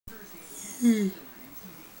Hey,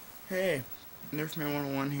 Nerfman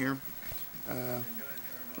 101 here. Uh,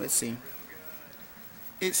 let's see.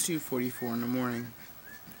 It's 2:44 in the morning.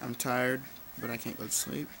 I'm tired, but I can't go to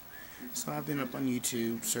sleep. So I've been up on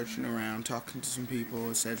YouTube, searching around, talking to some people,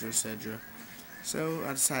 etc., etc. So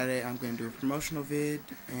I decided I'm going to do a promotional vid,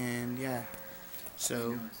 and yeah.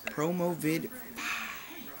 So, promo vid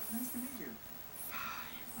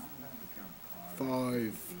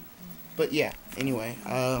 5. But yeah, anyway,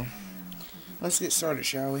 let's get started,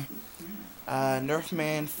 shall we?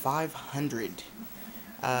 Nerfman 500.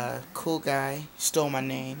 Cool guy, stole my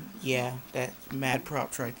name. Yeah, that mad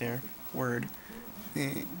props right there. Word.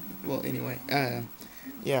 Well, anyway,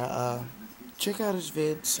 yeah, check out his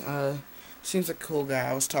vids. Seems like a cool guy.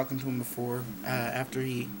 I was talking to him before, after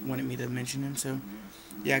he wanted me to mention him, so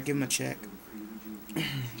yeah, give him a check.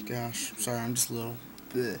 Gosh, sorry, I'm just a little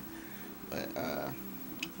bleh. But,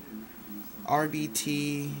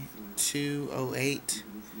 RBT 208.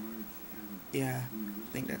 Yeah,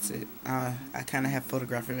 I think that's it. I kind of have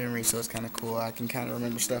photographic memory, so it's kind of cool. I can kind of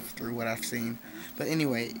remember stuff through what I've seen. But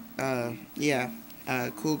anyway, yeah,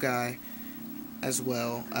 cool guy as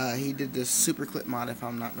well. He did this super clip mod, if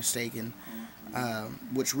I'm not mistaken,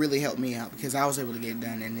 which really helped me out because I was able to get it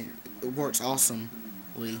done, and it works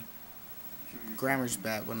awesomely. Grammar's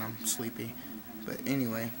bad when I'm sleepy, but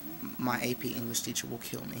anyway, my AP English teacher will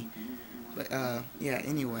kill me. But yeah,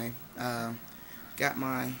 anyway, got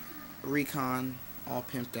my recon all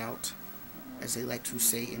pimped out, as they like to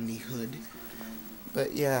say in the hood.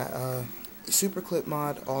 But yeah, super clip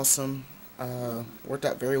mod, awesome. Worked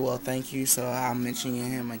out very well, thank you. So I'm mentioning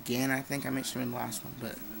him again. I think I mentioned him in the last one,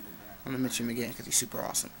 but I'm gonna mention him again because he's super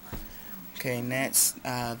awesome. Okay, next,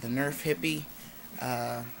 the Nerf Hippie,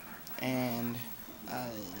 and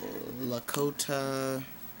Lakota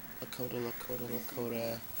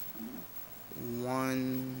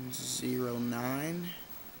 109.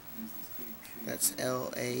 That's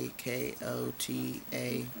Lakota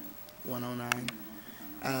 109.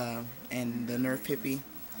 And the Nerf Hippie,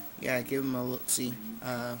 yeah, give him a look. See,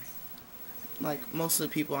 like most of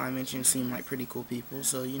the people I mentioned seem like pretty cool people,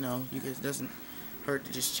 so it doesn't hurt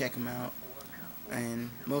to just check them out.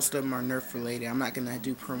 And most of them are Nerf related. I'm not gonna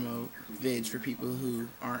do promo vids for people who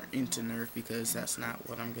aren't into Nerf because that's not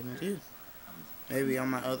what I'm gonna do. Maybe on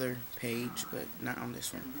my other page, but not on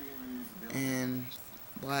this one. And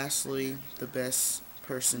lastly, the best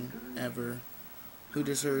person ever who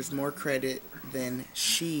deserves more credit than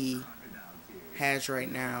she has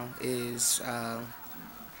right now is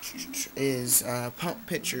Punk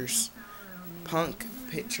Pictures. Punk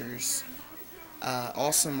Pictures.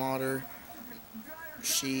 Awesome modder.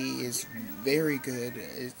 She is very good.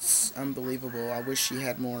 It's unbelievable. I wish she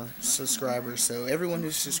had more subscribers. So everyone who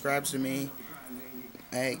subscribes to me,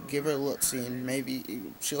 hey, give her a look, see, and maybe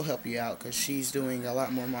she'll help you out because she's doing a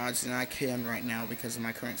lot more mods than I can right now because of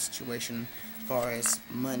my current situation as far as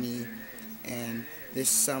money. And this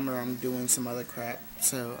summer I'm doing some other crap,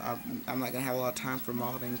 so I'm not gonna have a lot of time for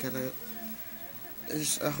modding because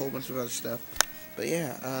there's a whole bunch of other stuff. But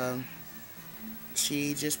yeah,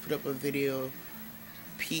 she just put up a video.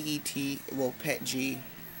 Pet G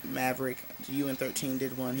Maverick UN13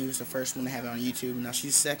 did one. He was the first one to have it on YouTube. Now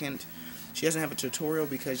she's second. She doesn't have a tutorial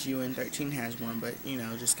because UN13 has one, but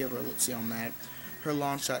just give her a look see on that. Her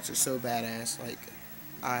long shots are so badass. Like,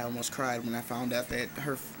 I almost cried when I found out that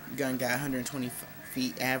her gun got 120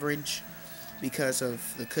 feet average because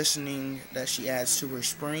of the cushioning that she adds to her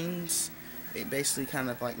springs. It basically kind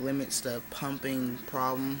of like limits the pumping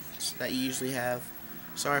problems that you usually have.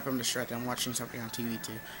 Sorry if I'm distracted. I'm watching something on TV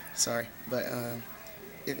too. Sorry, but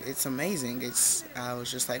it's amazing. I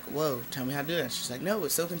was just like, whoa, tell me how to do that. She's like, no,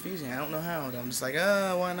 it's so confusing. I don't know how. And I'm just like,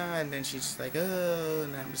 why not? And then she's just like,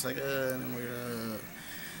 and I'm just like, and then we're.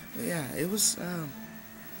 But yeah, it was.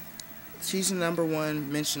 She's the number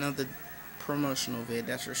one mention of the promotional vid.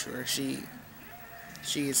 That's for sure. She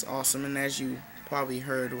is awesome, and as you probably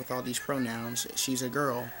heard with all these pronouns, she's a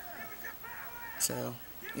girl. So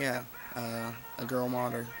yeah. A girl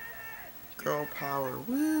modder. Girl power.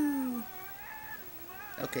 Woo!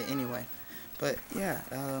 Okay, anyway. But, yeah,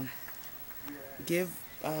 give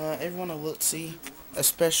everyone a look see.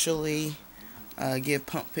 Especially give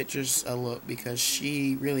Pump Pictures a look because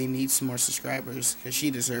she really needs some more subscribers because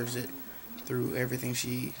she deserves it through everything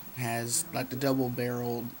she has. Like the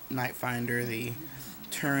double-barreled Night Finder, the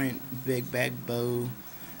Turret Big Bag Bow,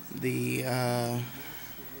 the,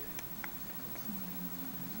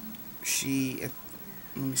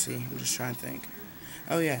 let me see, I'm just trying to think.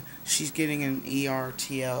 Oh yeah, she's getting an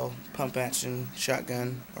ERTL pump action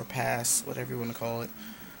shotgun or pass, whatever you want to call it,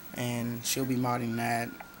 and she'll be modding that.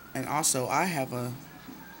 And also, I have a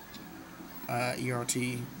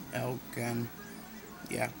ERTL gun.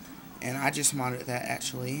 Yeah. And I just modded that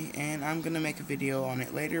actually, and I'm gonna make a video on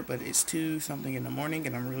it later, but it's 2 something in the morning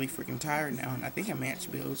and I'm really freaking tired now, and I think I may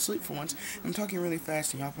actually be able to sleep for once. I'm talking really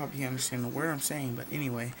fast and y'all probably can't understand the word I'm saying, but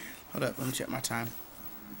anyway, hold up, let me check my time.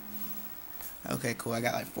 Okay, cool, I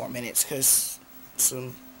got like 4 minutes because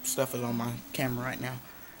some stuff is on my camera right now.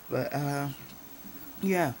 But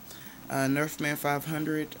yeah, Nerfman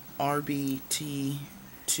 500, RBT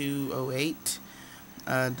 208,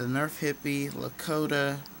 the Nerf Hippie,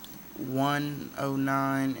 Lakota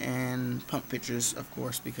 109, and punkpictures, of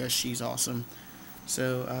course, because she's awesome.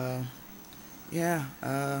 So yeah,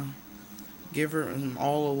 give her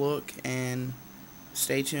all a look and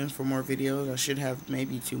stay tuned for more videos. I should have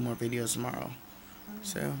maybe 2 more videos tomorrow.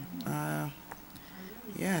 So yeah,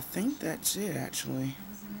 I think that's it actually.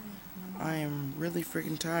 I am really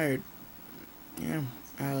freaking tired. Yeah.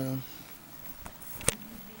 I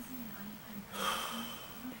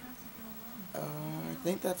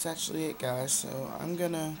think that's actually it, guys. So I'm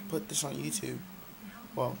gonna put this on YouTube.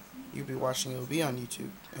 Well, you'll be watching, it'll be on YouTube.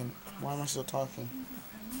 And why am I still talking?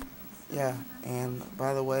 Yeah, and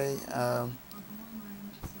by the way,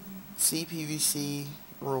 CPVC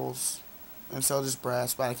rules. And so does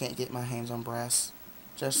brass, but I can't get my hands on brass.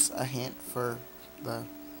 Just a hint for the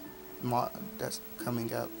mod that's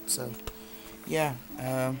coming up. So, yeah,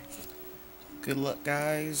 good luck,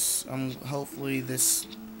 guys. Hopefully this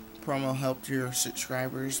promo helped your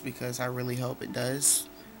subscribers, because I really hope it does,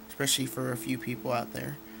 especially for a few people out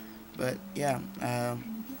there. But yeah,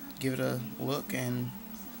 give it a look, and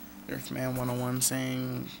Earthman 101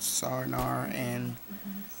 saying Sarnar and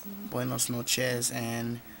Buenos noches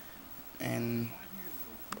and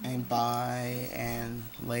bye and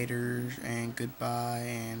later and goodbye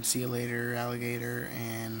and see you later alligator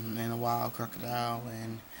and a wild crocodile,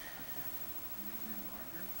 and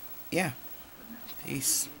yeah,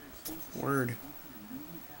 peace. Word.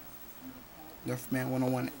 Earthman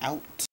 101 out.